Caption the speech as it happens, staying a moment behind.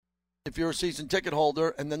if you're a season ticket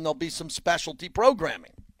holder, and then there'll be some specialty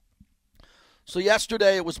programming. So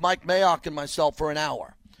yesterday it was Mike Mayock and myself for an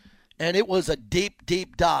hour, and it was a deep,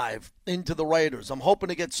 deep dive into the Raiders. I'm hoping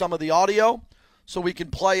to get some of the audio so we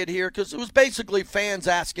can play it here because it was basically fans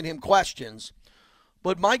asking him questions.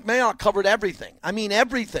 But Mike Mayock covered everything. I mean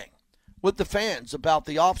everything with the fans about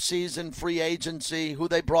the offseason, free agency, who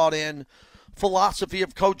they brought in, philosophy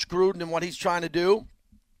of Coach Gruden and what he's trying to do,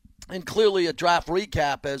 and clearly a draft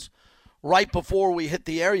recap as right before we hit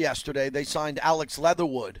the air yesterday, they signed Alex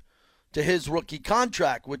Leatherwood to his rookie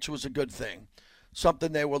contract, which was a good thing,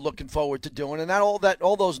 something they were looking forward to doing. And all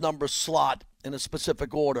those numbers slot in a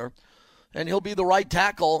specific order. And he'll be the right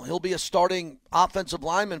tackle. He'll be a starting offensive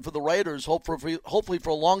lineman for the Raiders, hopefully for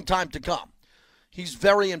a long time to come. He's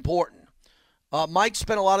very important. Mike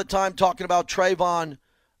spent a lot of time talking about Trayvon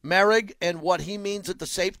Merrick and what he means at the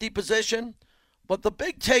safety position. But the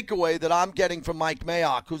big takeaway that I'm getting from Mike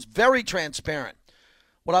Mayock, who's very transparent,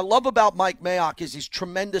 what I love about Mike Mayock is he's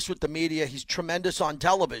tremendous with the media. He's tremendous on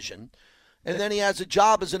television. And then he has a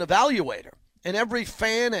job as an evaluator. And every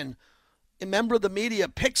fan and a member of the media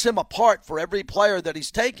picks him apart for every player that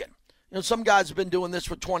he's taken. You know, some guys have been doing this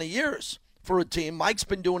for 20 years for a team. Mike's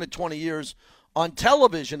been doing it 20 years on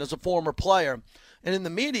television as a former player and in the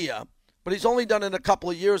media, but he's only done it a couple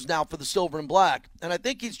of years now for the Silver and Black. And I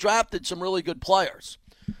think he's drafted some really good players.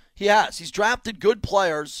 He has. He's drafted good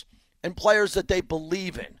players and players that they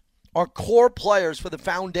believe in, are core players for the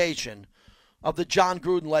foundation of the John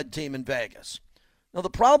Gruden-led team in Vegas. Now, the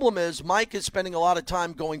problem is Mike is spending a lot of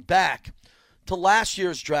time going back to last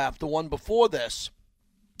year's draft, the one before this,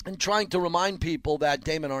 and trying to remind people that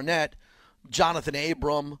Damon Arnett, Jonathan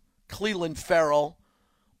Abram, Clelin Ferrell,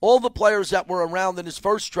 all the players that were around in his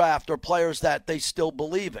first draft are players that they still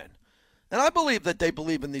believe in. And I believe that they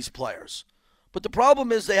believe in these players. But the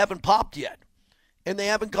problem is they haven't popped yet. And they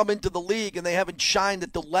haven't come into the league, and they haven't shined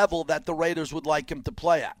at the level that the Raiders would like him to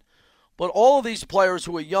play at. But all of these players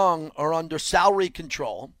who are young are under salary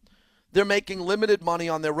control. They're making limited money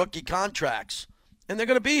on their rookie contracts, and they're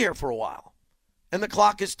going to be here for a while. And the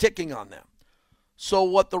clock is ticking on them. So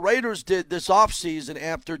what the Raiders did this offseason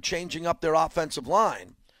after changing up their offensive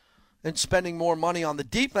line and spending more money on the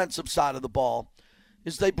defensive side of the ball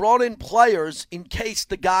is they brought in players in case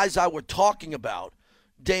the guys I were talking about,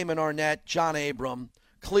 Damon Arnett, John Abram,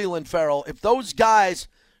 Clelin Ferrell, if those guys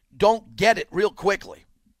don't get it real quickly,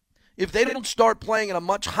 if they don't start playing at a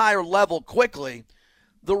much higher level quickly,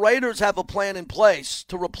 the Raiders have a plan in place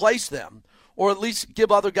to replace them or at least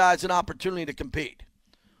give other guys an opportunity to compete.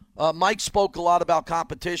 Mike spoke a lot about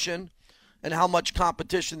competition and how much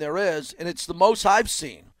competition there is, and it's the most I've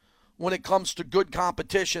seen when it comes to good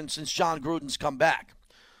competition since John Gruden's come back.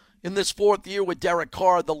 In this fourth year with Derek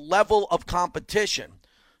Carr, the level of competition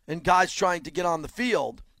and guys trying to get on the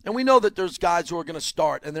field, and we know that there's guys who are going to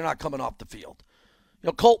start and they're not coming off the field. You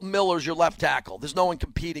know, Colton Miller's your left tackle. There's no one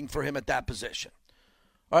competing for him at that position.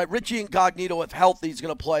 All right, Richie Incognito, if healthy, is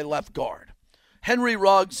going to play left guard. Henry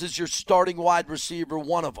Ruggs is your starting wide receiver,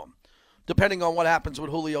 one of them, depending on what happens with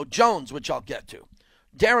Julio Jones, which I'll get to.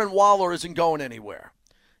 Darren Waller isn't going anywhere.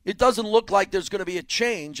 It doesn't look like there's going to be a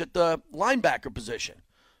change at the linebacker position.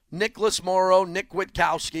 Nicholas Morrow, Nick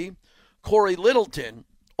Witkowski, Corey Littleton,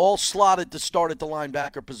 all slotted to start at the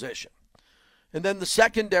linebacker position. And then the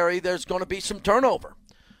secondary, there's going to be some turnover.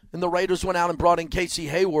 And the Raiders went out and brought in Casey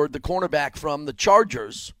Hayward, the cornerback from the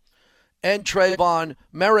Chargers, and Trayvon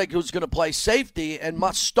Merrick, who's going to play safety and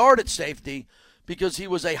must start at safety because he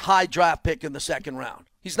was a high draft pick in the second round.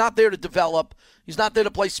 He's not there to develop. He's not there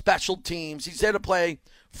to play special teams. He's there to play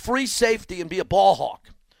free safety and be a ball hawk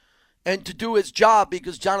and to do his job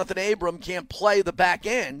because Jonathan Abram can't play the back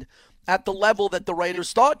end at the level that the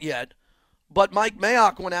Raiders thought yet. But Mike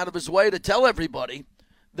Mayock went out of his way to tell everybody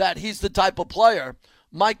that he's the type of player.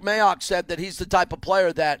 Mike Mayock said that he's the type of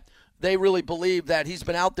player that they really believe that he's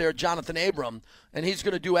been out there, Jonathan Abram, and he's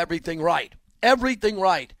going to do everything right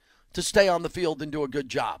to stay on the field and do a good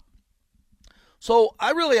job. So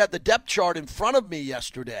I really had the depth chart in front of me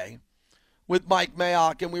yesterday with Mike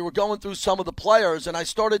Mayock, and we were going through some of the players, and I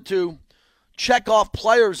started to check off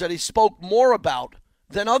players that he spoke more about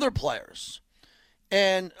than other players.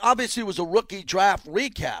 And obviously it was a rookie draft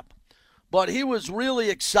recap, but he was really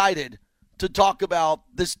excited to talk about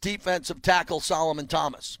this defensive tackle, Solomon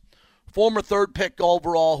Thomas, former third pick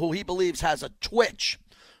overall, who he believes has a twitch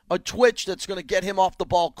that's going to get him off the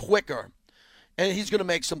ball quicker, and he's going to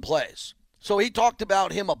make some plays. So he talked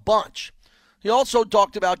about him a bunch. He also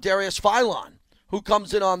talked about Darius Philon, who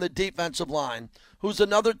comes in on the defensive line, who's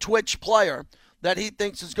another twitch player that he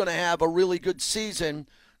thinks is going to have a really good season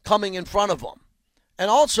coming in front of him. And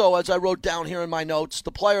also, as I wrote down here in my notes,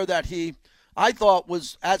 the player that I thought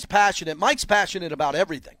was as passionate. Mike's passionate about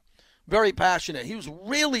everything. Very passionate. He was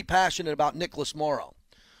really passionate about Nicholas Morrow.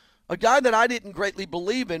 A guy that I didn't greatly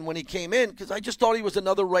believe in when he came in because I just thought he was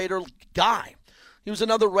another Raider guy. He was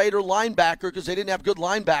another Raider linebacker because they didn't have good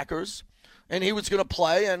linebackers. And he was going to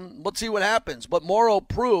play, and let's see what happens. But Morrow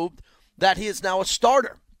proved that he is now a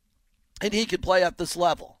starter, and he could play at this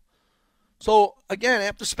level. So, again,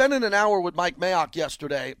 after spending an hour with Mike Mayock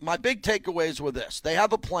yesterday, my big takeaways were this. They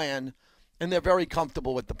have a plan, and they're very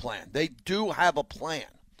comfortable with the plan. They do have a plan.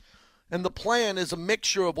 And the plan is a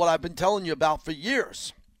mixture of what I've been telling you about for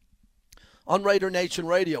years on Raider Nation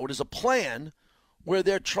Radio. It is a plan where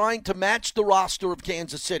they're trying to match the roster of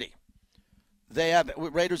Kansas City.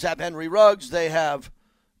 Raiders have Henry Ruggs. They have,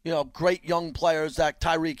 great young players like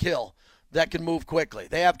Tyreek Hill that can move quickly.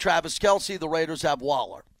 They have Travis Kelce. The Raiders have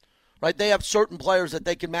Waller. Right? They have certain players that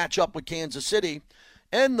they can match up with Kansas City,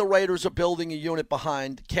 and the Raiders are building a unit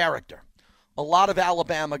behind character. A lot of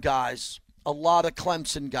Alabama guys, a lot of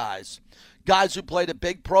Clemson guys who played at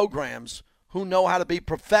big programs who know how to be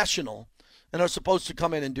professional and are supposed to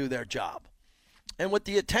come in and do their job. And with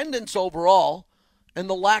the attendance overall and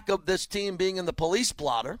the lack of this team being in the police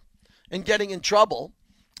blotter and getting in trouble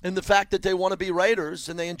and the fact that they want to be Raiders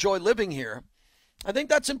and they enjoy living here, I think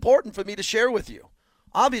that's important for me to share with you.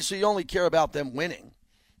 Obviously, you only care about them winning.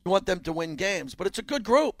 You want them to win games, but it's a good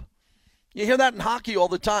group. You hear that in hockey all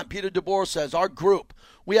the time. Peter DeBoer says, our group,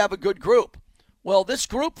 we have a good group. Well, this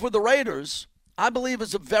group for the Raiders, I believe,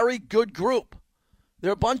 is a very good group.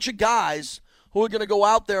 They're a bunch of guys who are going to go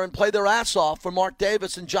out there and play their ass off for Mark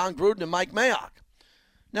Davis and John Gruden and Mike Mayock.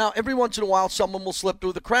 Now, every once in a while, someone will slip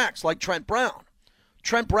through the cracks, like Trent Brown.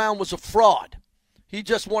 Trent Brown was a fraud. He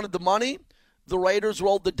just wanted the money. The Raiders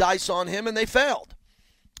rolled the dice on him, and they failed.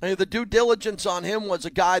 And the due diligence on him was a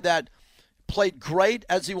guy that played great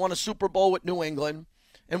as he won a Super Bowl with New England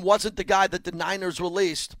and wasn't the guy that the Niners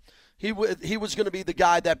released. He was going to be the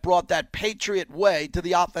guy that brought that Patriot way to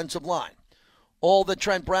the offensive line. All that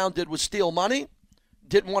Trent Brown did was steal money,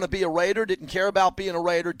 didn't want to be a Raider, didn't care about being a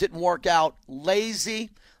Raider, didn't work out. Lazy.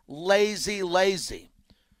 Reportedly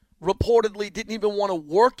didn't even want to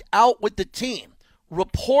work out with the team.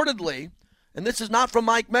 Reportedly, and this is not from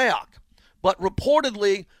Mike Mayock, but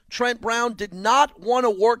reportedly Trent Brown did not want to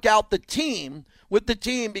work out with the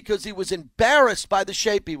team because he was embarrassed by the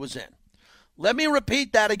shape he was in. Let me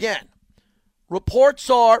repeat that again. Reports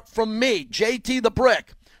are from me, JT the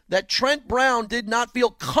Brick, that Trent Brown did not feel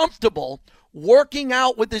comfortable working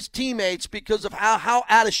out with his teammates because of how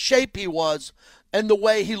out of shape he was and the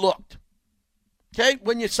way he looked. Okay?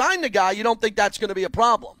 When you sign the guy, you don't think that's going to be a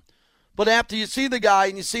problem. But after you see the guy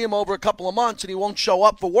and you see him over a couple of months and he won't show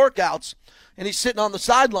up for workouts and he's sitting on the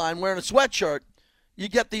sideline wearing a sweatshirt, you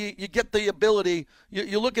get the ability,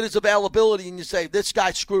 you look at his availability and you say, this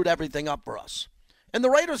guy screwed everything up for us. And the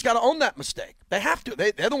Raiders got to own that mistake. They have to.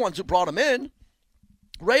 They're the ones who brought him in.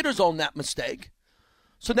 Raiders own that mistake.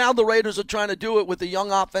 So now the Raiders are trying to do it with a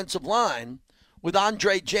young offensive line with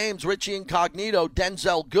Andre James, Richie Incognito,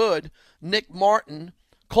 Denzel Good, Nick Martin,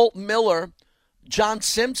 Colton Miller, John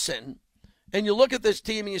Simpson. And you look at this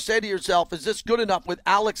team and you say to yourself, is this good enough with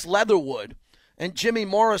Alex Leatherwood and Jimmy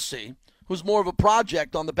Morrissey, who's more of a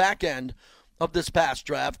project on the back end of this past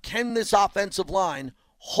draft? Can this offensive line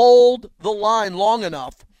hold the line long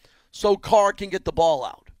enough so Carr can get the ball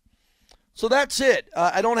out? So that's it.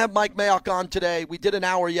 I don't have Mike Mayock on today. We did an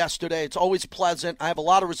hour yesterday. It's always pleasant. I have a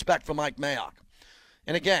lot of respect for Mike Mayock.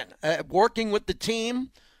 And again, working with the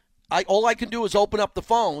team, all I can do is open up the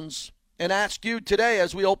phones and ask you today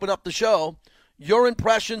as we open up the show, your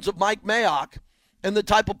impressions of Mike Mayock and the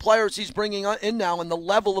type of players he's bringing in now and the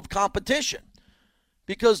level of competition.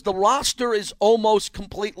 Because the roster is almost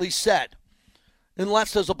completely set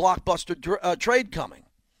unless there's a blockbuster trade coming.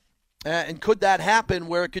 And could that happen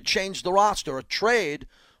where it could change the roster? A trade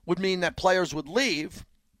would mean that players would leave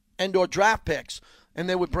and or draft picks, and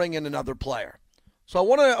they would bring in another player. So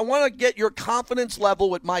I want to get your confidence level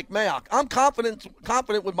with Mike Mayock. I'm confident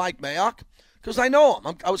with Mike Mayock because I know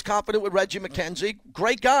him. I was confident with Reggie McKenzie.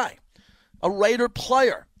 Great guy. A Raider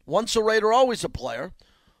player. Once a Raider, always a player.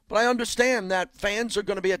 But I understand that fans are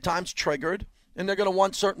going to be at times triggered, and they're going to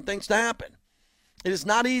want certain things to happen. It is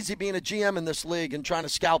not easy being a GM in this league and trying to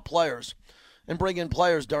scout players and bring in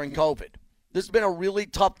players during COVID. This has been a really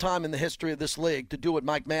tough time in the history of this league to do what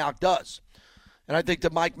Mike Mayock does. And I think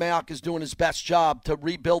that Mike Mayock is doing his best job to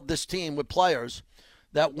rebuild this team with players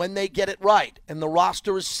that when they get it right and the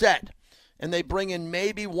roster is set and they bring in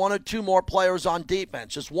maybe one or two more players on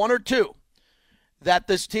defense, just one or two, that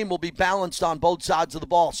this team will be balanced on both sides of the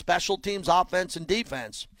ball, special teams, offense, and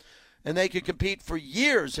defense. and they could compete for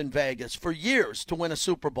years in Vegas, for years to win a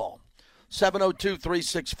Super Bowl.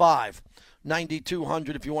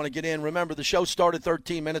 702-365-9200 if you want to get in. Remember, the show started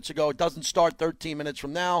 13 minutes ago. It doesn't start 13 minutes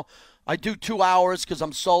from now. I do 2 hours because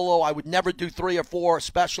I'm solo. I would never do 3 or 4,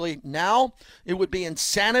 especially now. It would be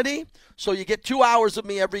insanity. So you get 2 hours of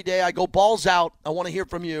me every day. I go balls out. I want to hear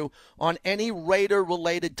from you on any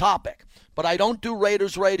Raider-related topic. But I don't do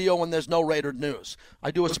Raiders radio when there's no Raider news.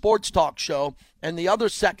 I do a sports talk show, and the other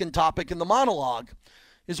second topic in the monologue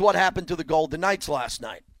is what happened to the Golden Knights last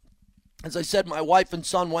night. As I said, my wife and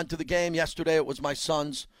son went to the game. Yesterday it was my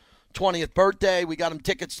son's 20th birthday. We got him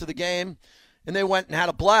tickets to the game, and they went and had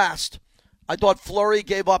a blast. I thought Fleury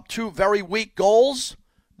gave up 2 very weak goals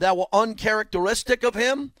that were uncharacteristic of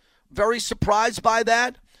him. Very surprised by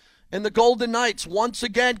that. And the Golden Knights, once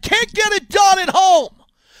again, can't get it done at home.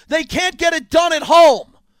 They can't get it done at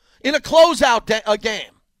home in a closeout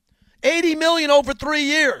game. $80 million over 3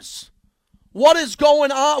 years. What is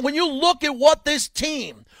going on? When you look at what this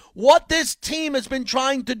team has been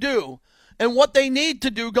trying to do and what they need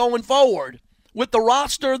to do going forward with the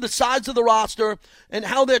roster, the size of the roster, and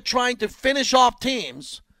how they're trying to finish off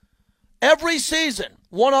teams, every season,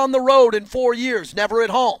 one on the road in 4 years, never at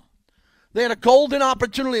home. They had a golden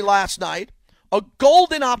opportunity last night, a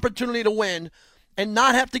golden opportunity to win and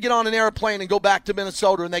not have to get on an airplane and go back to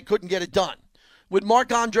Minnesota, and they couldn't get it done with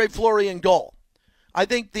Marc-Andre Fleury in goal. I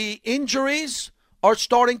think the injuries are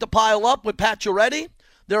starting to pile up with Pacioretty.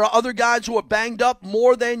 There are other guys who are banged up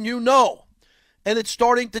more than you know, and it's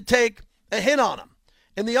starting to take a hit on them.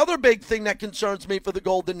 And the other big thing that concerns me for the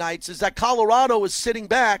Golden Knights is that Colorado is sitting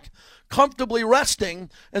back, comfortably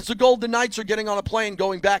resting, as the Golden Knights are getting on a plane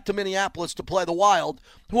going back to Minneapolis to play the Wild,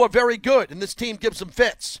 who are very good, and this team gives them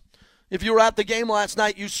fits. If you were at the game last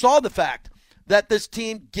night, you saw the fact that this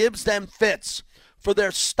team gives them fits for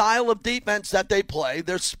their style of defense that they play,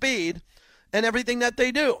 their speed, and everything that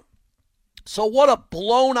they do. So what a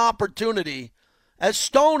blown opportunity. As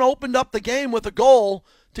Stone opened up the game with a goal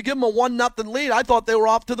to give them a 1-0 lead, I thought they were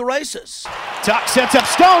off to the races. Tuck sets up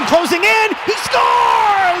Stone, closing in. He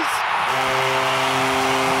scores!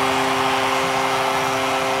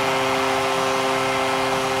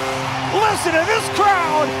 Listen to this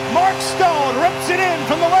crowd. Mark Stone rips it in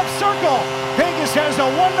from the left circle. Vegas has a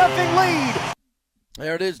 1-0 lead.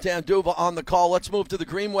 There it is, Dan Duva on the call. Let's move to the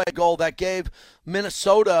Greenway goal that gave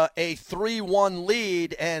Minnesota a 3-1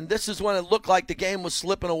 lead, and this is when it looked like the game was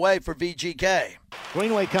slipping away for VGK.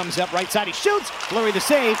 Greenway comes up right side, he shoots, Fleury the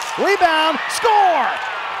save, rebound, score!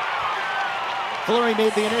 Fleury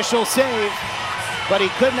made the initial save, but he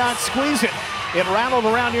could not squeeze it. It rattled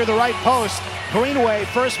around near the right post. Greenway,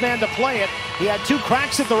 first man to play it. He had 2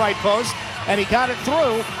 cracks at the right post, and he got it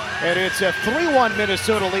through, and it's a 3-1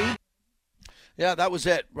 Minnesota lead. Yeah, that was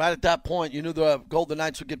it. Right at that point, you knew the Golden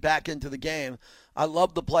Knights would get back into the game. I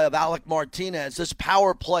love the play of Alec Martinez. This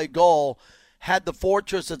power play goal had the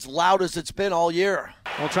fortress as loud as it's been all year.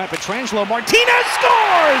 We'll try Pietrangelo. Martinez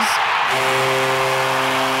scores!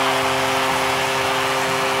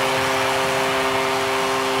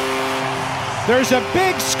 There's a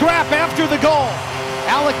big scrap after the goal.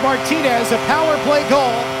 Alec Martinez, a power play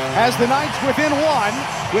goal, has the Knights within 1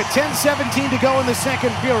 with 10:17 to go in the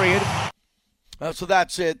second period. So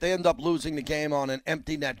that's it. They end up losing the game on an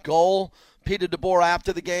empty net goal. Peter DeBoer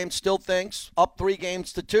after the game still thinks, up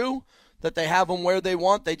 3-2, that they have them where they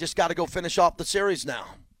want. They just got to go finish off the series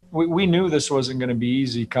now. We knew this wasn't going to be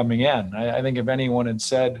easy coming in. I think if anyone had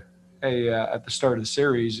said, hey, at the start of the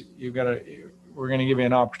series, we're going to give you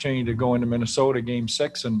an opportunity to go into Minnesota Game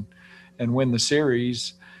 6 and win the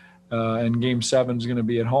series, and Game 7 is going to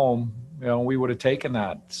be at home, we would have taken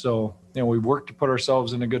that. So, we worked to put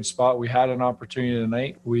ourselves in a good spot. We had an opportunity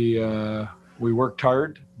tonight. We worked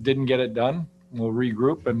hard, didn't get it done. We'll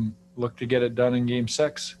regroup and look to get it done in Game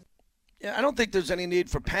 6. Yeah, I don't think there's any need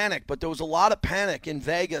for panic, but there was a lot of panic in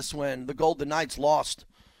Vegas when the Golden Knights lost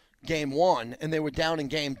Game 1 and they were down in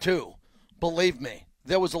Game 2. Believe me,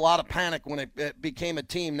 there was a lot of panic when it became a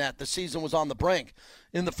team that the season was on the brink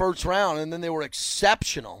in the first round, and then they were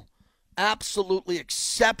exceptional. Absolutely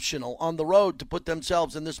exceptional on the road to put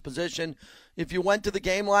themselves in this position. If you went to the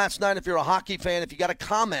game last night, if you're a hockey fan, if you got a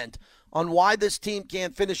comment on why this team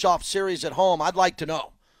can't finish off series at home, I'd like to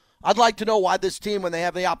know. I'd like to know why this team, when they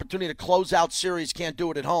have the opportunity to close out series, can't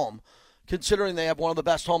do it at home, considering they have one of the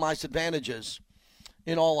best home ice advantages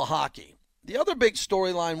in all of hockey. The other big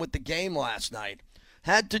storyline with the game last night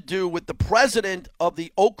had to do with the president of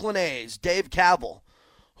the Oakland A's, Dave Kaval,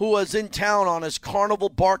 who was in town on his Carnival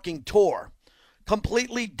Barking tour,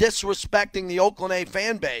 completely disrespecting the Oakland A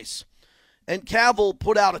fan base. And Kaval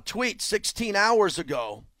put out a tweet 16 hours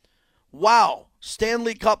ago. Wow,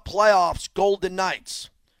 Stanley Cup playoffs, Golden Knights.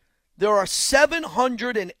 There are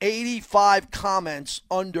 785 comments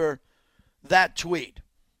under that tweet.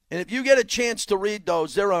 And if you get a chance to read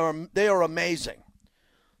those, they are amazing.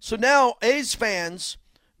 So now A's fans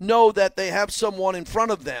know that they have someone in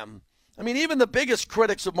front of them. I mean, even the biggest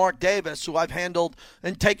critics of Mark Davis, who I've handled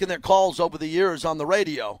and taken their calls over the years on the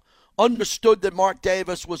radio, understood that Mark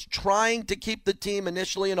Davis was trying to keep the team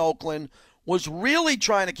initially in Oakland, was really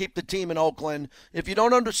trying to keep the team in Oakland. If you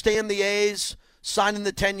don't understand the A's signing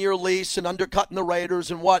the 10-year lease and undercutting the Raiders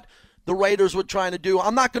and what the Raiders were trying to do,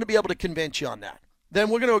 I'm not going to be able to convince you on that. Then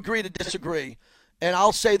we're going to agree to disagree, and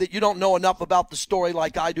I'll say that you don't know enough about the story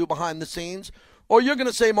like I do behind the scenes, or you're going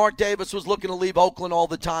to say Mark Davis was looking to leave Oakland all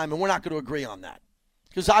the time, and we're not going to agree on that.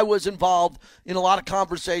 Because I was involved in a lot of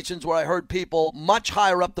conversations where I heard people much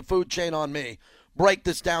higher up the food chain on me break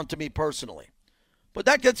this down to me personally. But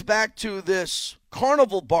that gets back to this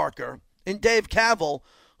carnival barker in Dave Kaval,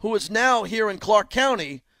 who is now here in Clark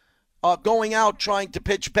County going out trying to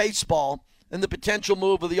pitch baseball and the potential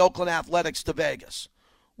move of the Oakland Athletics to Vegas,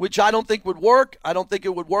 which I don't think would work. I don't think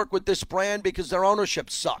it would work with this brand because their ownership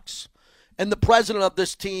sucks. And the president of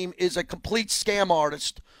this team is a complete scam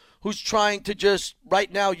artist who's trying to just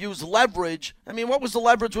right now use leverage. I mean, what was the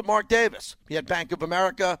leverage with Mark Davis? He had Bank of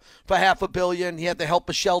America for $500 million. He had the help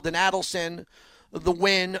of Sheldon Adelson, the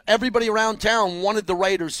win. Everybody around town wanted the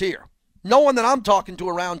Raiders here. No one that I'm talking to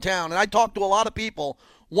around town, and I talk to a lot of people,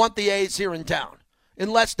 want the A's here in town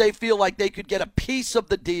unless they feel like they could get a piece of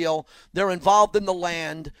the deal. They're involved in the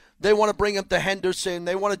land. They want to bring up the Henderson.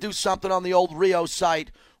 They want to do something on the old Rio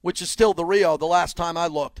site, which is still the Rio the last time I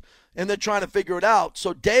looked. And they're trying to figure it out.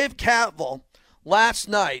 So Dave Kaval last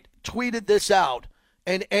night tweeted this out,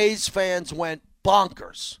 and A's fans went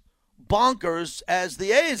bonkers. Bonkers, as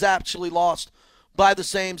the A's actually lost by the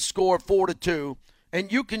same score, 4-2.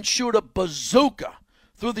 And you can shoot a bazooka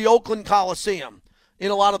through the Oakland Coliseum. In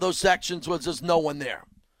a lot of those sections was there's no one there.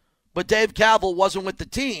 But Dave Kaval wasn't with the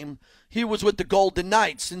team. He was with the Golden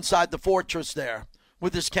Knights inside the fortress there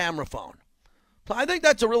with his camera phone. So I think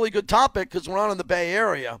that's a really good topic because we're on in the Bay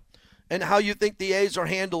Area and how you think the A's are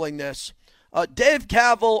handling this. Dave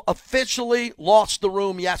Kaval officially lost the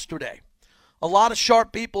room yesterday. A lot of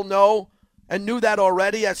sharp people know and knew that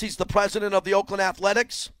already as he's the president of the Oakland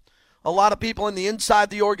Athletics. A lot of people in the inside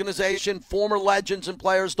the organization, former legends and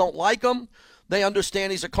players, don't like him. They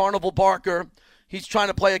understand he's a carnival barker. He's trying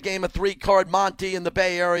to play a game of three-card Monte in the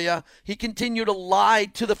Bay Area. He continued to lie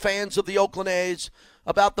to the fans of the Oakland A's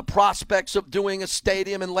about the prospects of doing a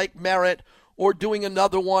stadium in Lake Merritt or doing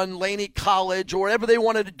another one, Laney College, or wherever they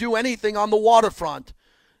wanted to do anything on the waterfront,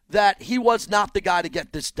 that he was not the guy to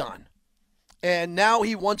get this done. And now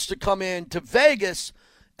he wants to come in to Vegas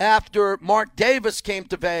after Mark Davis came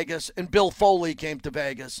to Vegas and Bill Foley came to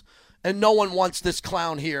Vegas. And no one wants this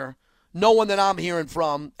clown here. No one that I'm hearing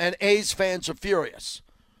from. And A's fans are furious.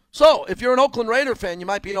 So if you're an Oakland Raider fan, you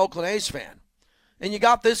might be an Oakland A's fan. And you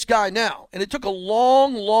got this guy now. And it took a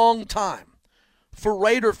long, long time for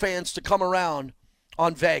Raider fans to come around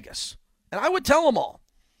on Vegas. And I would tell them all.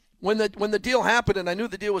 When the deal happened, and I knew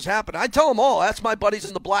the deal was happening, I'd tell them all. That's my buddies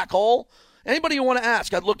in the black hole. Anybody you want to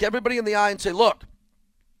ask, I'd look everybody in the eye and say, look,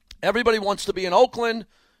 everybody wants to be in Oakland.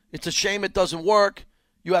 It's a shame it doesn't work.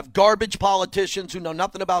 You have garbage politicians who know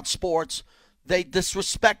nothing about sports. They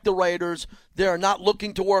disrespect the Raiders. They are not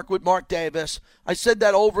looking to work with Mark Davis. I said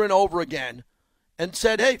that over and over again and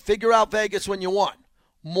said, hey, figure out Vegas when you want.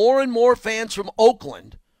 More and more fans from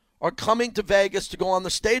Oakland are coming to Vegas to go on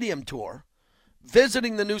the stadium tour,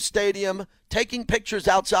 visiting the new stadium, taking pictures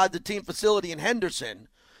outside the team facility in Henderson,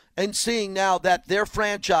 and seeing now that their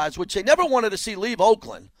franchise, which they never wanted to see leave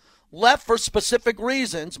Oakland, left for specific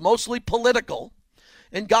reasons, mostly political,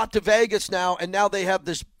 and got to Vegas now, and now they have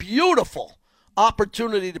this beautiful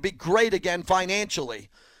opportunity to be great again financially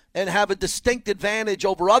and have a distinct advantage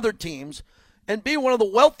over other teams and be one of the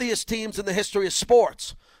wealthiest teams in the history of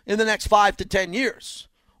sports in the next 5 to 10 years,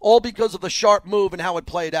 all because of the sharp move and how it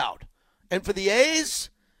played out. And for the A's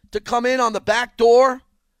to come in on the back door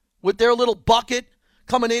with their little bucket,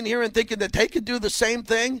 coming in here and thinking that they could do the same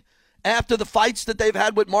thing after the fights that they've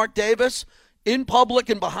had with Mark Davis in public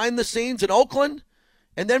and behind the scenes in Oakland,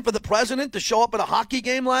 and then for the president to show up at a hockey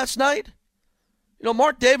game last night. You know,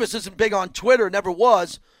 Mark Davis isn't big on Twitter, never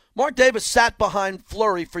was. Mark Davis sat behind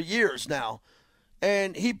Fleury for years now,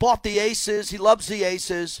 and he bought the Aces. He loves the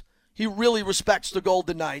Aces. He really respects the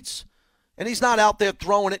Golden Knights, and he's not out there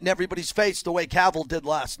throwing it in everybody's face the way Kaval did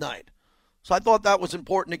last night. So I thought that was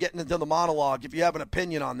important to getting into the monologue. If you have an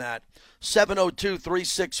opinion on that,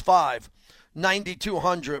 702-365-9232.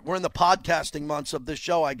 9,200. We're in the podcasting months of this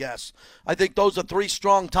show, I guess. I think those are three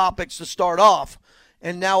strong topics to start off.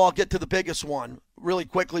 And now I'll get to the biggest one really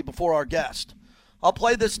quickly before our guest. I'll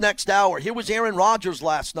play this next hour. Here was Aaron Rodgers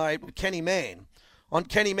last night with Kenny Mayne on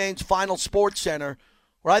Kenny Mayne's Final Sports Center,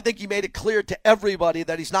 where I think he made it clear to everybody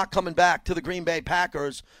that he's not coming back to the Green Bay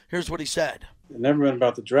Packers. Here's what he said. It never been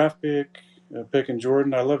about the draft picking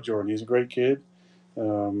Jordan. I love Jordan. He's a great kid. He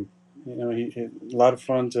a lot of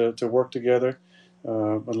fun to work together. I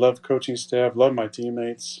love the coaching staff, love my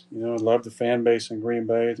teammates. I love the fan base in Green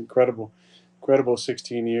Bay. It's incredible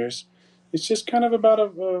 16 years. It's just kind of about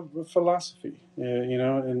a philosophy,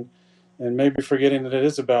 and maybe forgetting that it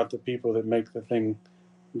is about the people that make the thing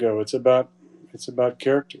go. It's about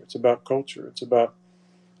character. It's about culture. It's about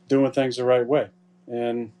doing things the right way.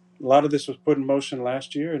 And a lot of this was put in motion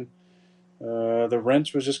last year, and the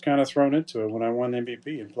wrench was just kind of thrown into it when I won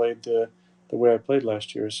MVP and played the way I played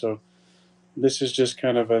last year. So this is just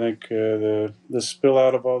kind of, I think, the spill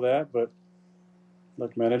out of all that. But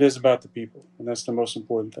look, man, it is about the people, and that's the most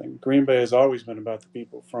important thing. Green Bay has always been about the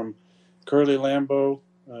people, from Curly Lambeau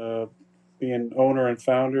being owner and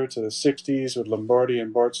founder to the 60s with Lombardi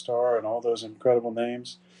and Bart Starr and all those incredible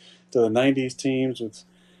names, to the 90s teams with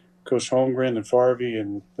Coach Holmgren and Favre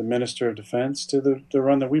and the Minister of Defense, to the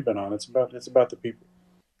run that we've been on. It's about the people.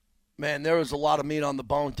 Man, there was a lot of meat on the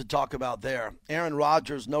bone to talk about there. Aaron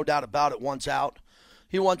Rodgers, no doubt about it, wants out.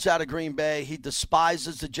 He wants out of Green Bay. He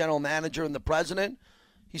despises the general manager and the president.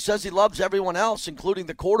 He says he loves everyone else, including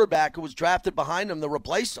the quarterback who was drafted behind him to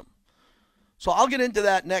replace him. So I'll get into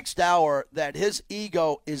that next hour, that his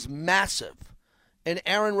ego is massive. And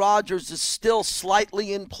Aaron Rodgers is still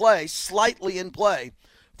slightly in play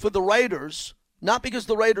for the Raiders. Not because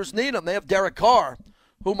the Raiders need him. They have Derek Carr,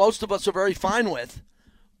 who most of us are very fine with.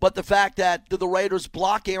 But the fact that the Raiders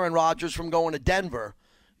block Aaron Rodgers from going to Denver.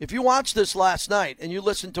 If you watched this last night and you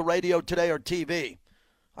listened to radio today or TV,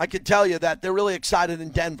 I can tell you that they're really excited in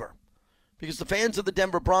Denver. Because the fans of the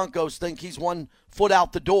Denver Broncos think he's 1 foot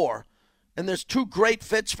out the door. And there's two great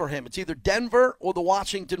fits for him. It's either Denver or the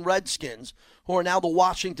Washington Redskins, who are now the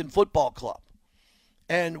Washington Football Club.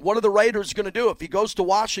 And what are the Raiders going to do? If he goes to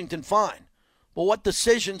Washington, fine. But what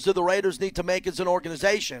decisions do the Raiders need to make as an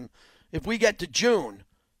organization if we get to June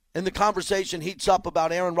and the conversation heats up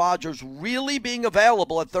about Aaron Rodgers really being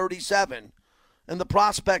available at 37 and the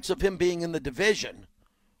prospects of him being in the division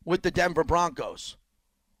with the Denver Broncos?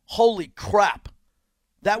 Holy crap.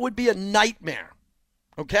 That would be a nightmare.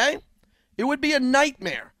 Okay? It would be a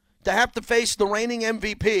nightmare to have to face the reigning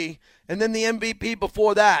MVP and then the MVP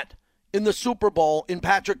before that in the Super Bowl in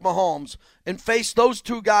Patrick Mahomes and face those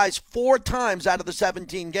two guys 4 times out of the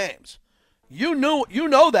 17 games. You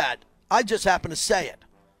know that. I just happen to say it.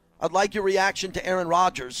 I'd like your reaction to Aaron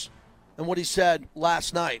Rodgers and what he said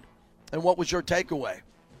last night. And what was your takeaway?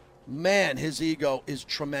 Man, his ego is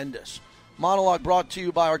tremendous. Monologue brought to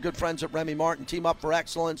you by our good friends at Remy Martin. Team up for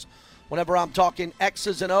excellence. Whenever I'm talking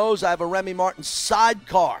X's and O's, I have a Remy Martin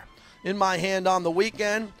sidecar in my hand on the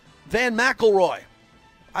weekend. Van McElroy.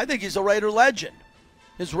 I think he's a Raider legend.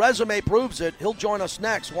 His resume proves it. He'll join us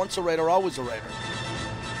next. Once a Raider, always a Raider.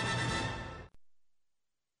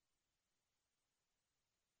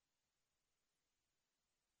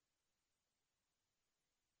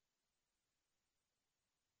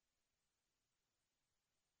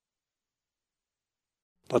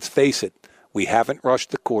 Let's face it, we haven't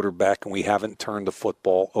rushed the quarterback and we haven't turned the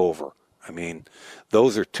football over. I mean,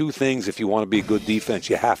 those are two things, if you want to be a good defense,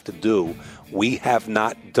 you have to do. We have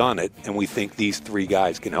not done it, and we think these 3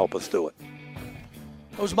 guys can help us do it.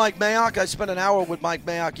 It was Mike Mayock. I spent an hour with Mike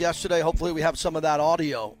Mayock yesterday. Hopefully we have some of that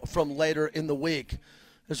audio from later in the week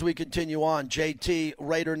as we continue on. JT,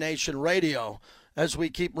 Raider Nation Radio, as we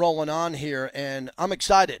keep rolling on here. And I'm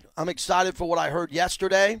excited. I'm excited for what I heard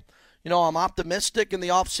yesterday. I'm optimistic in the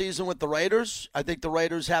offseason with the Raiders. I think the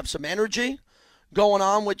Raiders have some energy going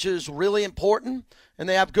on, which is really important, and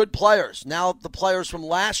they have good players. Now the players from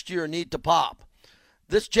last year need to pop.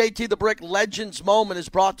 This JT the Brick Legends moment is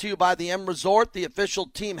brought to you by the M Resort, the official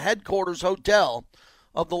team headquarters hotel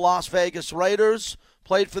of the Las Vegas Raiders.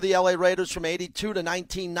 Played for the LA Raiders from 82 to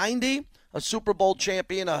 1990, a Super Bowl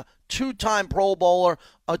champion, a 2-time Pro Bowler,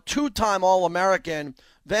 a 2-time All-American.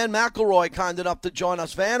 Van McElroy, kind enough to join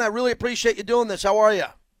us. Van, I really appreciate you doing this. How are you?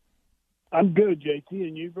 I'm good, JT.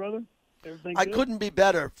 And you, brother? Everything I good? couldn't be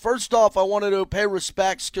better. First off, I wanted to pay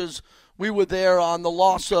respects because we were there on the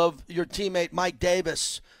loss of your teammate Mike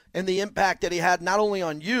Davis and the impact that he had not only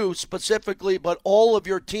on you specifically, but all of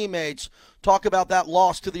your teammates. Talk about that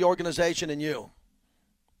loss to the organization and you.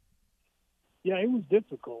 Yeah, it was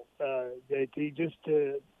difficult, JT, just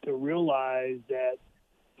to realize that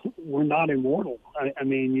we're not immortal. I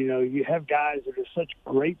mean, you know, you have guys that are such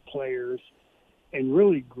great players and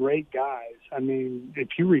really great guys. I mean, if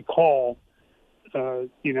you recall,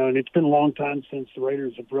 you know, and it's been a long time since the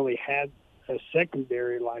Raiders have really had a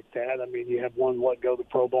secondary like that. I mean, you have one go to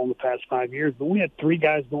Pro Bowl in the past 5 years, but we had 3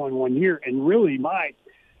 guys going 1 year, and really Mike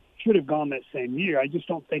should have gone that same year. I just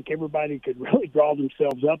don't think everybody could really draw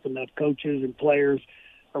themselves up, enough coaches and players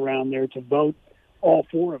around there to vote all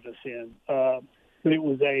 4 of us in. But it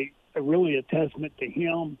was really a testament to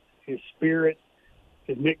him, his spirit,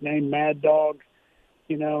 his nickname Mad Dog,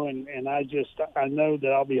 you know, and I know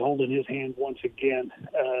that I'll be holding his hand once again.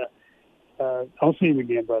 I'll see him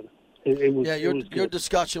again, brother. Your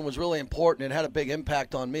discussion was really important. It had a big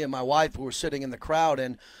impact on me and my wife, who were sitting in the crowd.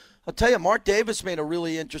 And I'll tell you, Mark Davis made a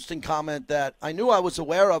really interesting comment that I knew I was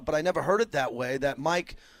aware of, but I never heard it that way, that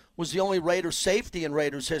Mike was the only Raiders safety in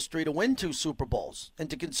Raiders history to win 2 Super Bowls. And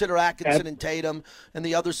to consider Atkinson and Tatum and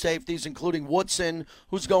the other safeties, including Woodson,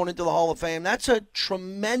 who's going into the Hall of Fame, that's a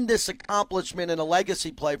tremendous accomplishment and a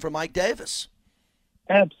legacy play for Mike Davis.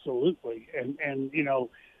 Absolutely. And you know,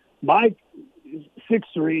 Mike is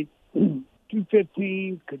 6'3",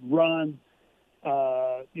 215, could run,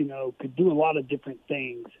 you know, could do a lot of different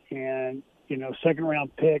things. And, you know,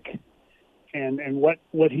 second-round pick. And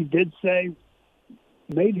what he did say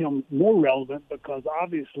made him more relevant, because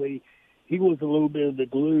obviously he was a little bit of the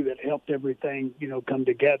glue that helped everything, you know, come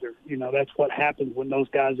together. You know, that's what happens when those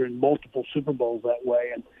guys are in multiple Super Bowls that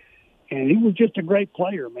way. And he was just a great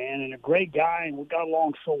player, man, and a great guy, and we got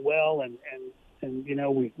along so well. And you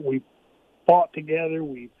know, we fought together,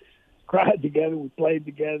 we cried together, we played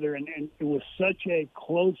together, and it was such a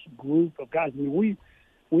close group of guys. I mean,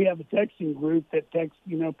 we have a texting group that texts,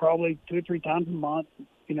 you know, probably 2 or 3 times a month,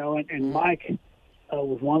 you know, and Mike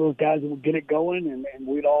was one of those guys that would get it going, and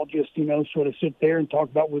we'd all just, you know, sort of sit there and talk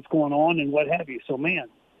about what's going on and what have you. So, man,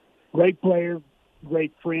 great player,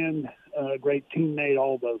 great friend, great teammate,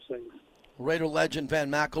 all those things. Raider legend Van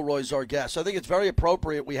McElroy is our guest. I think it's very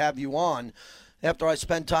appropriate we have you on after I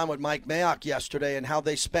spent time with Mike Mayock yesterday and how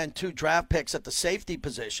they spent 2 draft picks at the safety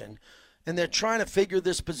position, and they're trying to figure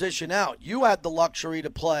this position out. You had the luxury to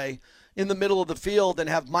play in the middle of the field and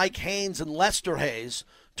have Mike Haynes and Lester Hayes,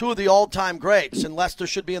 2 of the all-time greats, and Lester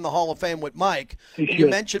should be in the Hall of Fame with Mike. You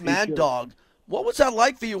mentioned Mad Dog. What was that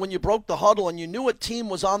like for you when you broke the huddle and you knew a team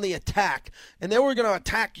was on the attack and they were going to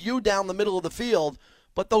attack you down the middle of the field,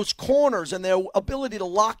 but those corners and their ability to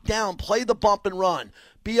lock down, play the bump and run,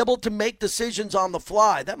 be able to make decisions on the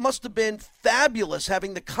fly, that must have been fabulous,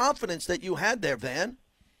 having the confidence that you had there, Van.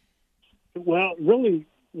 Well, really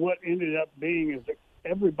what ended up being is that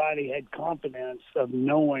everybody had confidence of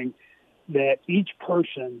knowing that each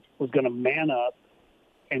person was going to man up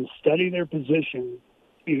and study their position,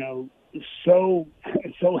 you know, so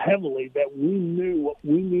heavily that we knew what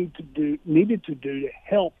we needed to do to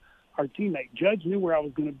help our teammate. Judge knew where I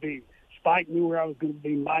was going to be. Spike knew where I was going to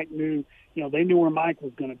be. Mike knew, you know, they knew where Mike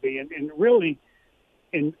was going to be. And really,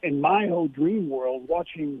 in my whole dream world,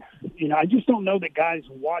 watching, you know, I just don't know that guys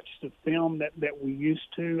watch the film that we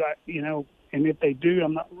used to, you know, and if they do,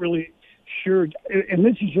 I'm not really sure. And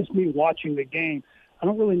this is just me watching the game. I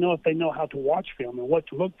don't really know if they know how to watch film and what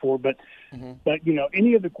to look for, but you know,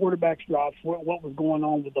 any of the quarterbacks drops, what was going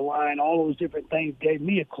on with the line, all those different things gave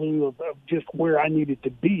me a clue of just where I needed to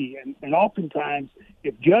be. And oftentimes,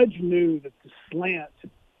 if Judge knew that the slant,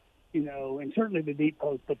 you know, and certainly the deep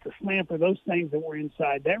post, but the slant or those things that were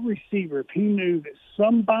inside, that receiver, if he knew that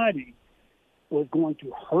somebody was going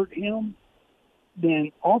to hurt him,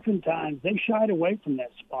 then oftentimes they shied away from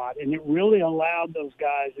that spot, and it really allowed those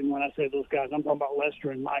guys, and when I say those guys, I'm talking about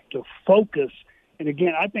Lester and Mike, to focus. And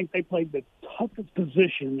again, I think they played the toughest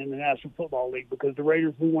position in the National Football League, because the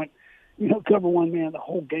Raiders, we went, you know, cover one man the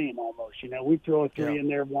whole game almost. You know, we throw a 3 in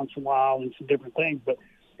there once in a while and some different things, but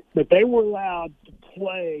they were allowed to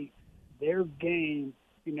play their game,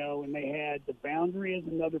 you know, and they had the boundary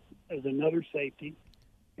as another safety,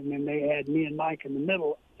 and then they had me and Mike in the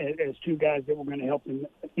middle as 2 guys that were going to help them,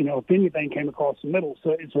 you know, if anything came across the middle.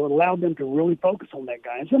 So it allowed them to really focus on that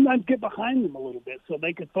guy and sometimes get behind them a little bit so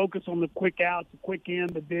they could focus on the quick outs, the quick in,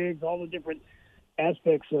 the digs, all the different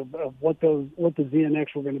aspects of what the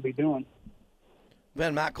ZNX were going to be doing.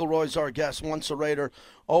 Van McElroy's our guest, once a Raider,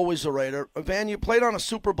 always a Raider. Van, you played on a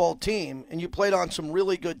Super Bowl team, and you played on some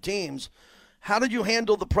really good teams. How did you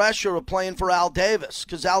handle the pressure of playing for Al Davis?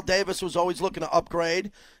 Because Al Davis was always looking to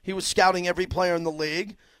upgrade. He was scouting every player in the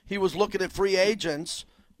league. He was looking at free agents.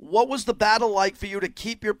 What was the battle like for you to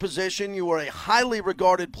keep your position? You were a highly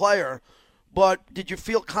regarded player, but did you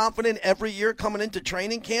feel confident every year coming into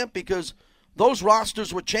training camp? Because those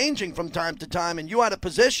rosters were changing from time to time, and you had a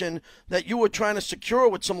position that you were trying to secure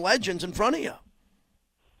with some legends in front of you.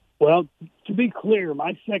 Well, to be clear,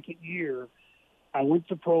 my second year, I went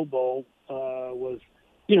to Pro Bowl, was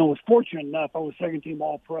fortunate enough. I was second-team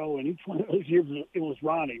All-Pro, and each one of those years it was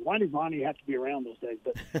Ronnie. Why did Ronnie have to be around those days?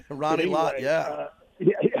 But Ronnie anyway, Lott, yeah.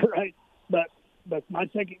 Yeah, right. But my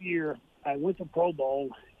second year, I went to Pro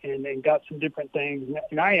Bowl and got some different things.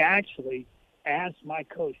 And I actually asked my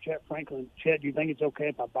coach, Chet Franklin, Chet, do you think it's okay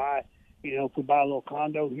if I buy, if we buy a little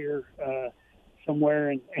condo here somewhere?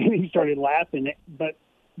 And he started laughing. But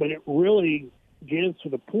it really gets to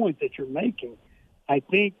the point that you're making. I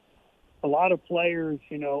think a lot of players,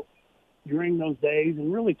 during those days,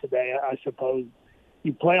 and really today, I suppose,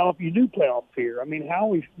 you do play off fear. I mean,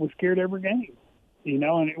 Howie was scared every game,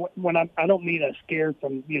 and when I don't mean a scared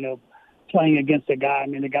from, playing against a guy. I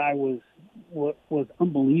mean, the guy was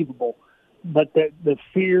unbelievable, but the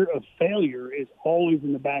fear of failure is always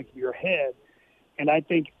in the back of your head. And I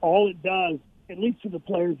think all it does, at least to the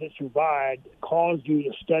players that survived, caused you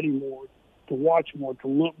to study more, to watch more, to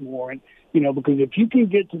look more. And, because if you can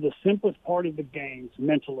get to the simplest part of the games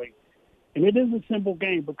mentally, and it is a simple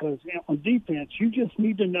game because on defense, you just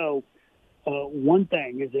need to know one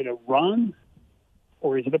thing. Is it a run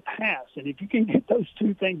or is it a pass? And if you can get those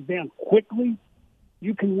two things down quickly,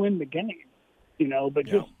 you can win the game, but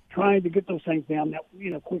just trying to get those things down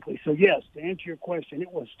quickly. So, yes, to answer your question,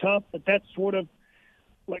 it was tough, but that's sort of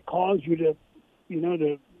what caused you to,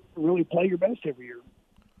 to really play your best every year.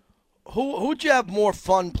 Who'd you have more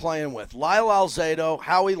fun playing with? Lyle Alzado,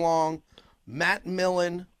 Howie Long, Matt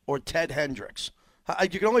Millen, or Ted Hendricks?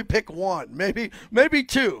 You can only pick one, maybe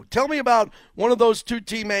two. Tell me about one of those two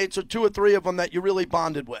teammates or two or three of them that you really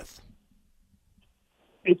bonded with.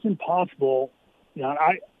 It's impossible.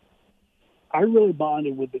 I really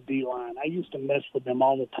bonded with the D-line. I used to mess with them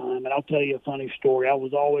all the time, and I'll tell you a funny story. I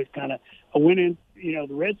was always I went in, the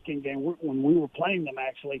Redskin game when we were playing them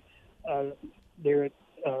actually there at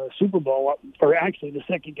Super Bowl, or actually the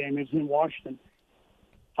second game is in Washington.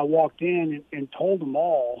 I walked in and told them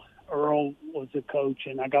all. Earl was the coach,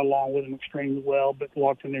 and I got along with him extremely well, but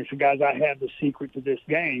walked in there and said, guys, I have the secret to this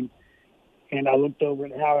game. And I looked over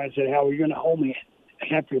at Howie and I said, Howie, you're going to hold me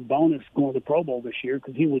half your bonus going to the Pro Bowl this year,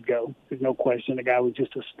 because he would go. There's no question. The guy was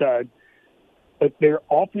just a stud. But their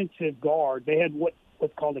offensive guard, they had what's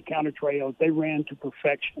called a counter trail. They ran to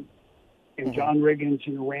perfection. And John Riggins,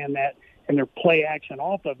 ran that. And their play action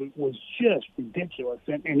off of it was just ridiculous.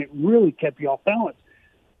 And it really kept you off balance.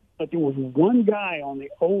 But there was one guy on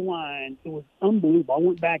the O-line. It was unbelievable. I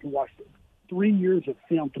went back and watched 3 years of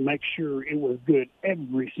film to make sure it was good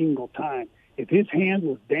every single time. If his hand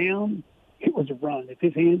was down, it was a run. If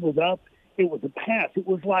his hand was up, it was a pass. It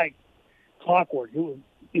was like clockwork. It was,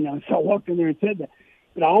 so I walked in there and said that.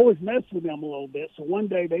 But I always messed with them a little bit. So one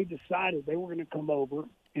day they decided they were going to come over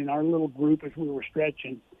in our little group as we were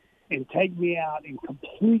stretching and take me out and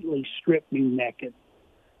completely strip me naked.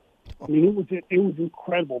 I mean, it was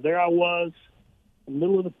incredible. There I was, in the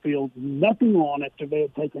middle of the field, nothing on after they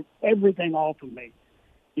had taken everything off of me.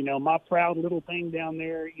 My proud little thing down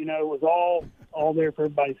there, it was all there for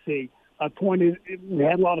everybody to see. I pointed. We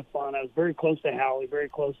had a lot of fun. I was very close to Howie, very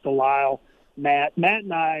close to Lyle, Matt. Matt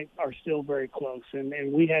and I are still very close,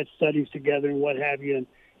 and we had studies together and what have you,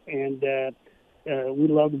 and we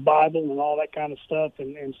love the Bible and all that kind of stuff,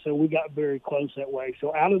 and so we got very close that way.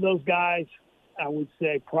 So out of those guys, I would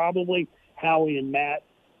say probably Howie and Matt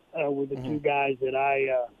were the two guys that I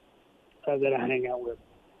hang out with.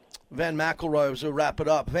 Van McElroy, as we wrap it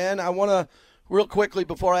up. Van, I want to, real quickly,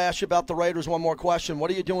 before I ask you about the Raiders, one more question. What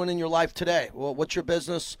are you doing in your life today? Well, what's your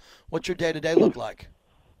business? What's your day-to-day look like?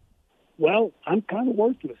 Well, I'm kind of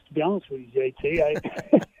worthless, to be honest with you,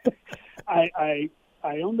 JT. I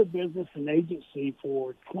owned a business and agency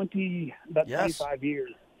for 25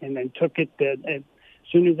 years, and then took it as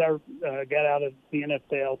soon as I got out of the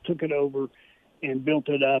NFL, took it over and built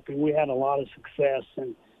it up, and we had a lot of success.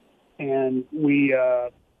 And we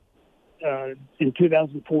in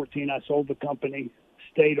 2014, I sold the company,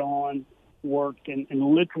 stayed on, worked, and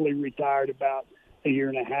literally retired about a year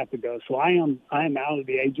and a half ago. So I am out of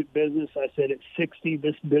the agent business. I said at 60,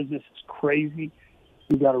 this business is crazy.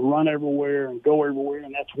 You got to run everywhere and go everywhere,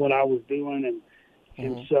 and that's what I was doing.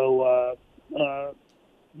 And so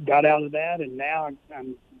got out of that, and now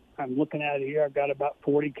I'm looking at it here. I've got about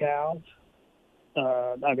 40 cows.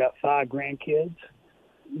 I've got 5 grandkids.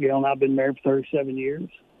 And I've been married for 37 years.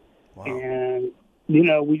 Wow. And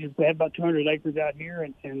we just had about 200 acres out here,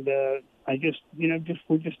 and I just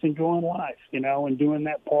we're just enjoying life, and doing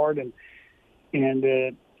that part, and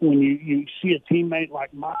when you see a teammate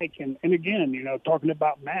like Mike, and again, talking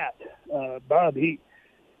about Matt, Bob,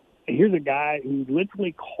 here's a guy who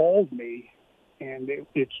literally called me, and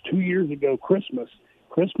it's 2 years ago, Christmas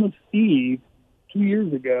Eve, 2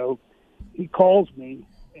 years ago, he calls me,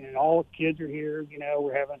 and all the kids are here,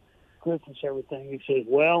 we're having Christmas, everything. He says,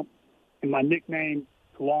 well, and my nickname,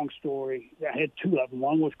 long story, I had two of them.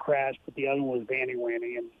 One was Crash, but the other one was Vanny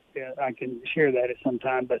Wanny, and I can share that at some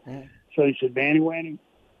time. But so he said, Vanny Wanny,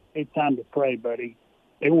 it's time to pray, buddy.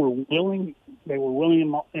 They were willing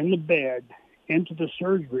him in the bed into the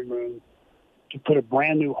surgery room to put a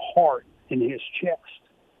brand new heart in his chest.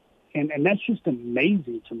 And that's just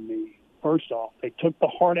amazing to me. First off, they took the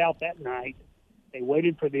heart out that night. They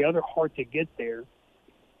waited for the other heart to get there.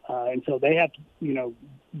 And so they have to,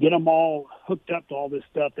 get them all hooked up to all this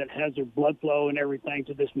stuff that has their blood flow and everything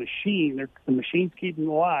to this machine. The machine's keeping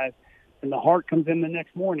them alive, and the heart comes in the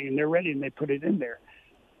next morning, and they're ready, and they put it in there.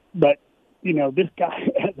 But, this guy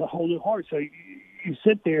has a whole new heart. So you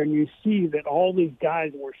sit there and you see that all these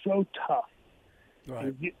guys were so tough.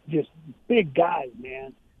 Right. Just big guys,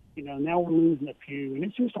 man. Now we're losing a few, and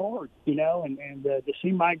it's just hard, and to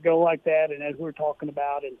see Mike go like that, and as we're talking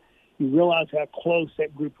about, and you realize how close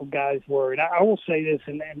that group of guys were. And I will say this,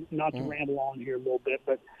 and not to ramble on here a little bit,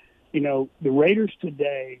 but, the Raiders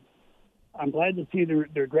today, I'm glad to see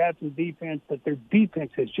their draft and defense, but their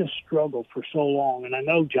defense has just struggled for so long. And I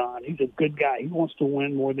know John, he's a good guy. He wants to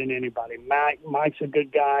win more than anybody. Mike's a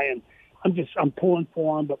good guy, and I'm pulling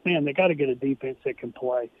for him, but, man, they got to get a defense that can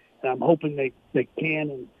play. And I'm hoping they can,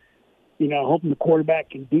 and, hoping the quarterback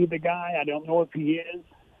can be the guy. I don't know if he is.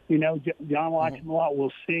 John likes him a lot.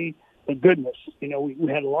 We'll see. But goodness,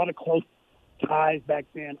 we had a lot of close ties back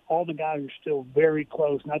then. All the guys are still very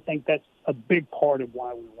close, and I think that's a big part of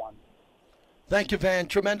why we won. Thank you, Van.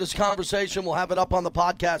 Tremendous conversation. We'll have it up on the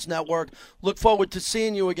podcast network. Look forward to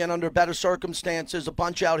seeing you again under better circumstances. A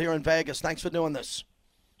bunch out here in Vegas. Thanks for doing this.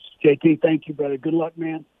 JT, thank you, brother. Good luck,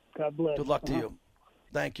 man. God bless. Good luck to you.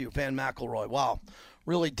 Thank you, Van McElroy. Wow.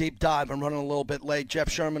 Really deep dive. I'm running a little bit late. Jeff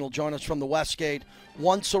Sherman will join us from the Westgate.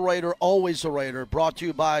 Once a Raider, always a Raider. Brought to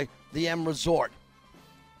you by the M Resort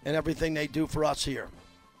and everything they do for us here.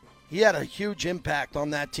 He had a huge impact on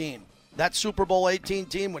that team. That Super Bowl 18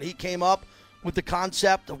 team, when he came up with the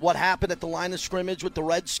concept of what happened at the line of scrimmage with the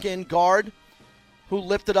Redskin guard who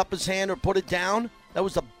lifted up his hand or put it down, that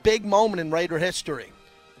was a big moment in Raider history.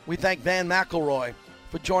 We thank Van McElroy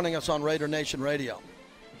for joining us on Raider Nation Radio.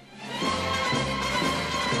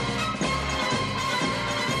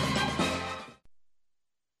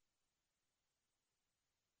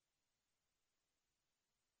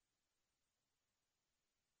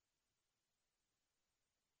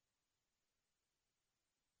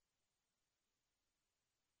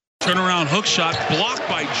 Turnaround hook shot blocked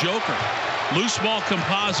by Joker. Loose ball,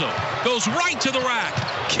 Campazzo goes right to the rack.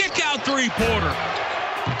 Kick out three-pointer.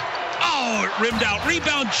 Oh, it rimmed out.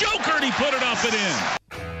 Rebound, Joker, and he put it up and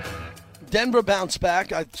in. Denver bounced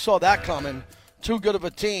back. I saw that coming. Too good of a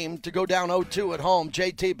team to go down 0-2 at home.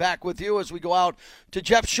 JT back with you as we go out to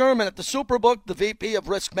Jeff Sherman at the Superbook, the VP of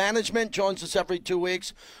Risk Management, joins us every 2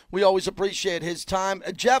 weeks. We always appreciate his time.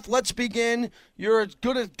 Jeff, let's begin. You're as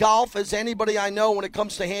good at golf as anybody I know when it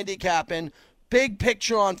comes to handicapping. Big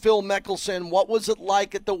picture on Phil Mickelson. What was it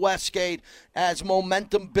like at the Westgate as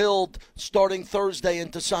momentum built starting Thursday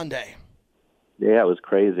into Sunday? Yeah, it was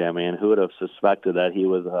crazy. I mean, who would have suspected that he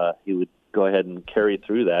would go ahead and carry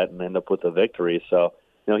through that and end up with a victory? So,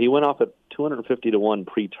 he went off at 250-1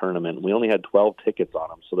 pre-tournament. We only had 12 tickets on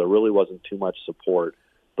him, so there really wasn't too much support.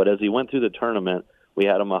 But as he went through the tournament, we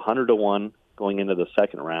had him 100-1 going into the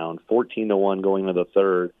second round, 14-1 going into the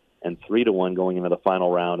third, and 3-1 going into the final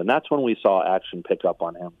round. And that's when we saw action pick up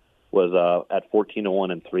on him, was at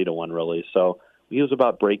 14-1 and 3-1, really. So he was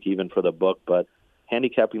about break even for the book, but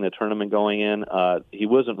handicapping the tournament going in, he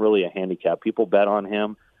wasn't really a handicap. People bet on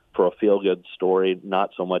him for a feel-good story,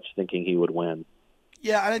 not so much thinking he would win.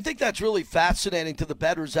 Yeah, and I think that's really fascinating to the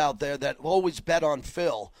bettors out there that always bet on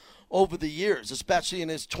Phil over the years, especially in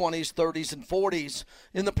his 20s, 30s, and 40s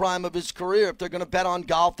in the prime of his career. If they're going to bet on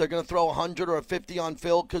golf, they're going to throw 100 or 50 on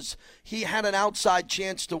Phil because he had an outside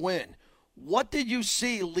chance to win. What did you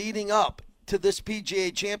see leading up to this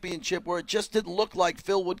PGA Championship where it just didn't look like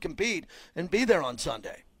Phil would compete and be there on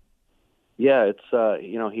Sunday? Yeah,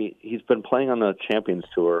 it's he's been playing on the Champions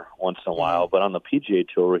Tour once in a while, but on the PGA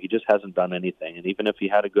Tour he just hasn't done anything. And even if he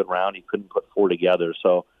had a good round, he couldn't put four together.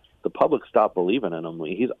 So the public stopped believing in him.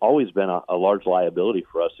 He's always been a large liability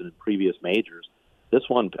for us in previous majors. This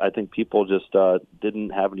one, I think people just didn't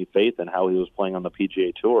have any faith in how he was playing on the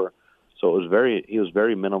PGA Tour. So he was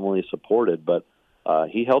very minimally supported. But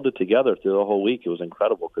he held it together through the whole week. It was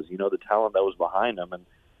incredible because, the talent that was behind him, and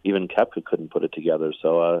even Koepka couldn't put it together.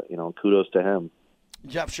 So, kudos to him.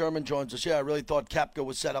 Jeff Sherman joins us. Yeah, I really thought Koepka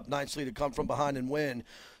was set up nicely to come from behind and win.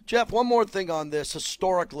 Jeff, one more thing on this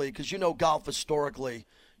historically, because you know golf historically.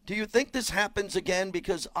 Do you think this happens again?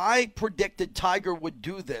 Because I predicted Tiger would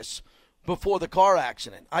do this before the car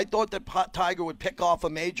accident. I thought that Tiger would pick off a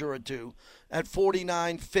major or two at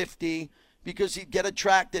 49, 50, because he'd get a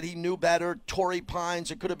track that he knew better, Torrey Pines.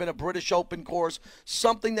 It could have been a British Open course,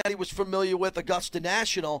 something that he was familiar with, Augusta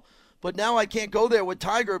National. But now I can't go there with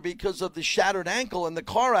Tiger because of the shattered ankle and the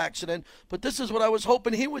car accident. But this is what I was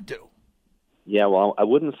hoping he would do. Yeah, well, I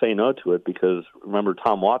wouldn't say no to it because, remember,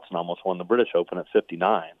 Tom Watson almost won the British Open at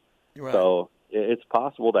 59. Right. So it's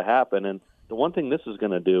possible to happen. And the one thing this is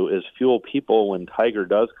going to do is fuel people when Tiger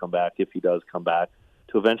does come back, if he does come back,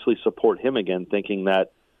 to eventually support him again, thinking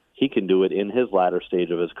that he can do it in his latter stage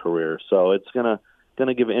of his career. So it's going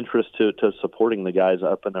to give interest to supporting the guys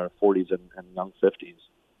up in their 40s and young 50s.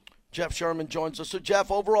 Jeff Sherman joins us. So, Jeff,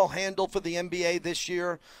 overall handle for the NBA this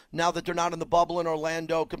year, now that they're not in the bubble in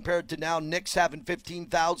Orlando, compared to now Knicks having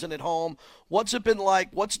 15,000 at home. What's it been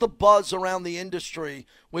like? What's the buzz around the industry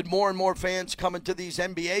with more and more fans coming to these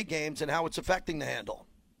NBA games and how it's affecting the handle?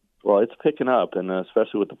 Well, it's picking up, and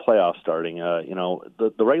especially with the playoffs starting.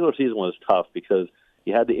 The regular season was tough because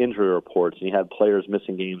you had the injury reports and you had players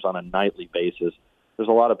missing games on a nightly basis. There's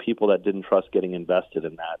a lot of people that didn't trust getting invested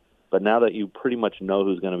in that. But now that you pretty much know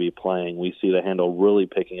who's going to be playing, we see the handle really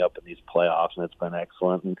picking up in these playoffs, and it's been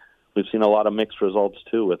excellent. And we've seen a lot of mixed results,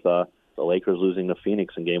 too, with the Lakers losing to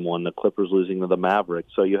Phoenix in Game 1, the Clippers losing to the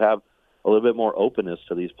Mavericks. So you have a little bit more openness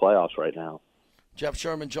to these playoffs right now. Jeff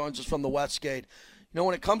Sherman joins us from the Westgate.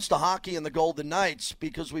 When it comes to hockey and the Golden Knights,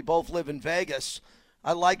 because we both live in Vegas,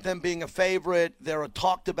 I like them being a favorite. They're a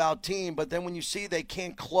talked-about team, but then when you see they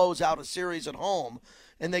can't close out a series at home,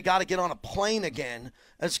 and they got to get on a plane again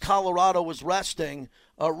as Colorado was resting.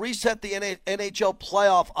 Reset the NHL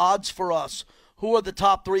playoff odds for us. Who are the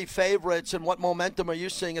top three favorites, and what momentum are you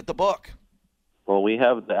seeing at the book? Well, we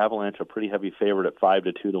have the Avalanche a pretty heavy favorite at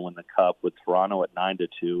 5-2 to win the Cup, with Toronto at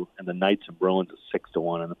 9-2, and the Knights and Bruins at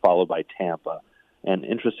 6-1, and followed by Tampa. And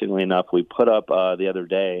interestingly enough, we put up the other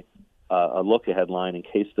day a look-ahead line in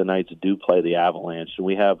case the Knights do play the Avalanche. And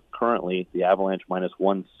we have currently the Avalanche minus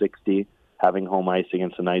 160, having home ice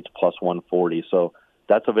against the Knights plus 140. So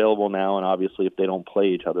that's available now, and obviously if they don't play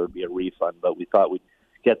each other, it would be a refund. But we thought we'd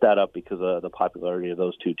get that up because of the popularity of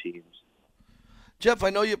those two teams. Jeff, I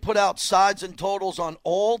know you put out sides and totals on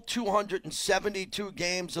all 272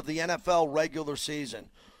 games of the NFL regular season.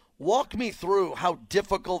 Walk me through how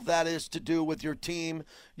difficult that is to do with your team,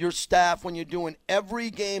 your staff, when you're doing every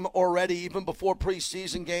game already, even before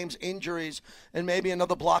preseason games, injuries, and maybe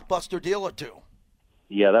another blockbuster deal or two.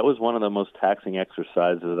 Yeah, that was one of the most taxing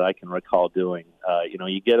exercises that I can recall doing.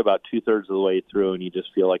 You get about two-thirds of the way through, and you just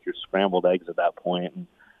feel like you're scrambled eggs at that point,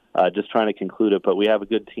 and just trying to conclude it. But we have a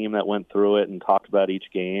good team that went through it and talked about each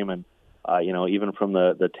game. And, even from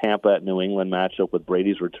the Tampa at New England matchup with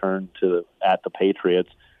Brady's return at the Patriots,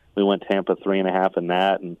 we went Tampa 3.5 in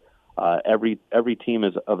that. And every team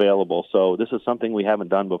is available. So this is something we haven't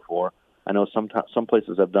done before. I know some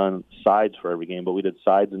places have done sides for every game, but we did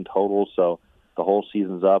sides and totals, so the whole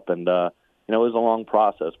season's up, and it was a long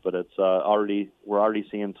process, but it's we're already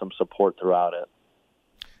seeing some support throughout it.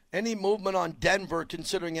 Any movement on Denver,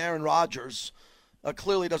 considering Aaron Rodgers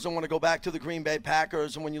clearly doesn't want to go back to the Green Bay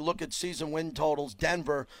Packers, and when you look at season win totals,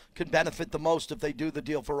 Denver could benefit the most if they do the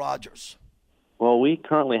deal for Rodgers? Well, we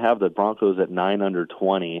currently have the Broncos at 9 under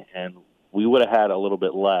 20, and we would have had a little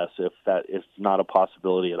bit less if that is not a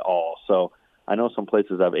possibility at all. So I know some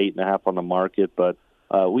places have 8.5 on the market, but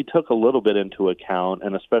we took a little bit into account,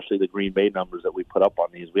 and especially the Green Bay numbers that we put up on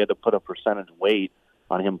these. We had to put a percentage weight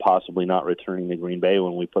on him possibly not returning to Green Bay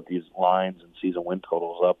when we put these lines and season win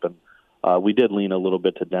totals up. And we did lean a little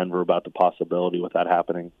bit to Denver about the possibility with that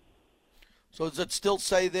happening. So does it still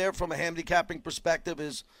say there from a handicapping perspective,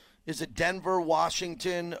 is it Denver,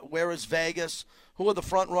 Washington, where is Vegas? Who are the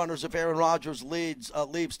front runners if Aaron Rodgers leaves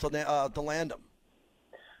to land him?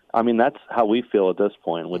 I mean, that's how we feel at this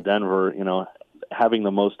point with Denver, having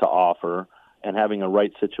the most to offer and having a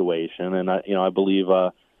right situation. And, I believe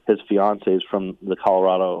his fiance is from the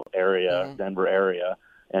Colorado area, Denver area,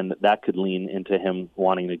 and that could lean into him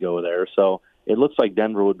wanting to go there. So it looks like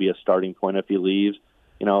Denver would be a starting point if he leaves.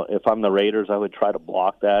 If I'm the Raiders, I would try to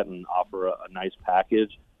block that and offer a nice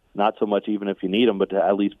package. Not so much even if you need him, but to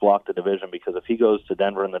at least block the division, because if he goes to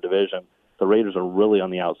Denver in the division, the Raiders are really on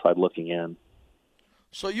the outside looking in.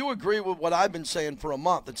 So you agree with what I've been saying for a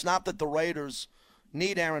month. It's not that the Raiders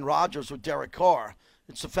need Aaron Rodgers with Derek Carr.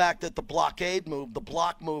 It's the fact that the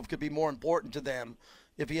block move could be more important to them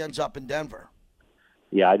if he ends up in Denver.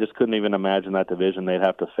 Yeah, I just couldn't even imagine that division they'd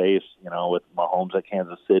have to face, with Mahomes at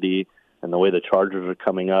Kansas City and the way the Chargers are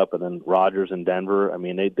coming up and then Rodgers in Denver. I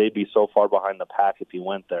mean, they'd be so far behind the pack if he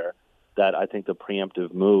went there that I think the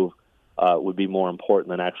preemptive move would be more important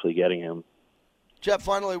than actually getting him. Jeff,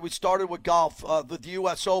 finally, we started with golf, the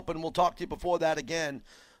U.S. Open. We'll talk to you before that again.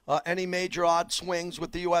 Any major odd swings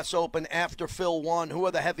with the U.S. Open after Phil won? Who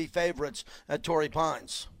are the heavy favorites at Torrey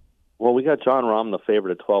Pines? Well, we got Jon Rahm, the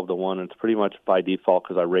favorite, at 12-1, and it's pretty much by default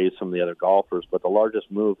because I raised some of the other golfers. But the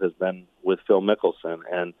largest move has been with Phil Mickelson,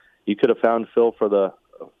 and you could have found Phil for the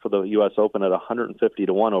U.S. Open at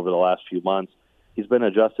 150-1 over the last few months. He's been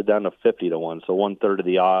adjusted down to 50-1, so 1/3 of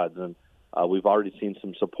the odds, and we've already seen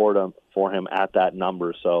some support for him at that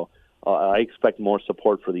number. So I expect more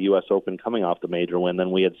support for the U.S. Open coming off the major win than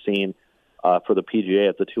we had seen for the PGA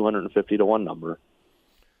at the 250-1 number.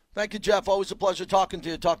 Thank you, Jeff. Always a pleasure talking to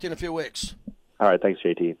you. Talk to you in a few weeks. All right. Thanks,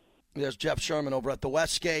 JT. There's Jeff Sherman over at the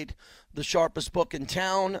Westgate, the sharpest book in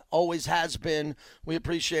town. Always has been. We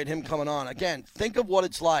appreciate him coming on. Again, think of what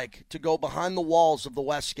it's like to go behind the walls of the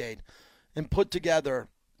Westgate and put together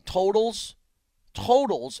totals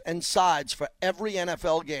and sides for every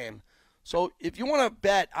NFL game. So if you want to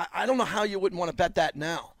bet, I don't know how you wouldn't want to bet that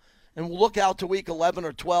now. And we'll look out to week 11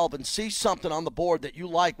 or 12 and see something on the board that you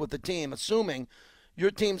like with the team, assuming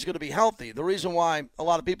your team's going to be healthy. The reason why a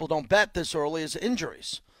lot of people don't bet this early is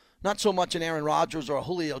injuries. Not so much an Aaron Rodgers or a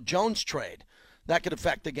Julio Jones trade. That could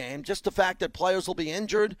affect the game. Just the fact that players will be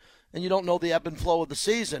injured and you don't know the ebb and flow of the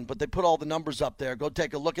season, but they put all the numbers up there. Go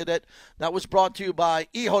take a look at it. That was brought to you by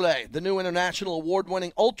Híjole, the new international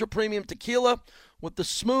award-winning ultra-premium tequila with the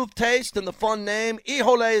smooth taste and the fun name.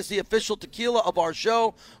 Híjole is the official tequila of our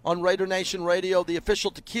show on Raider Nation Radio, the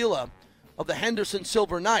official tequila of the Henderson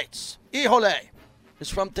Silver Knights. Híjole is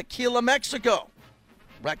from Tequila, Mexico.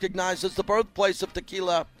 Recognized as the birthplace of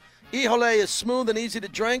tequila, Híjole is smooth and easy to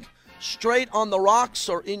drink, straight on the rocks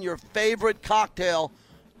or in your favorite cocktail.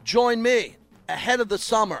 Join me ahead of the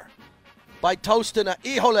summer by toasting a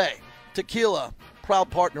Híjole tequila, proud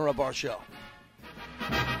partner of our show.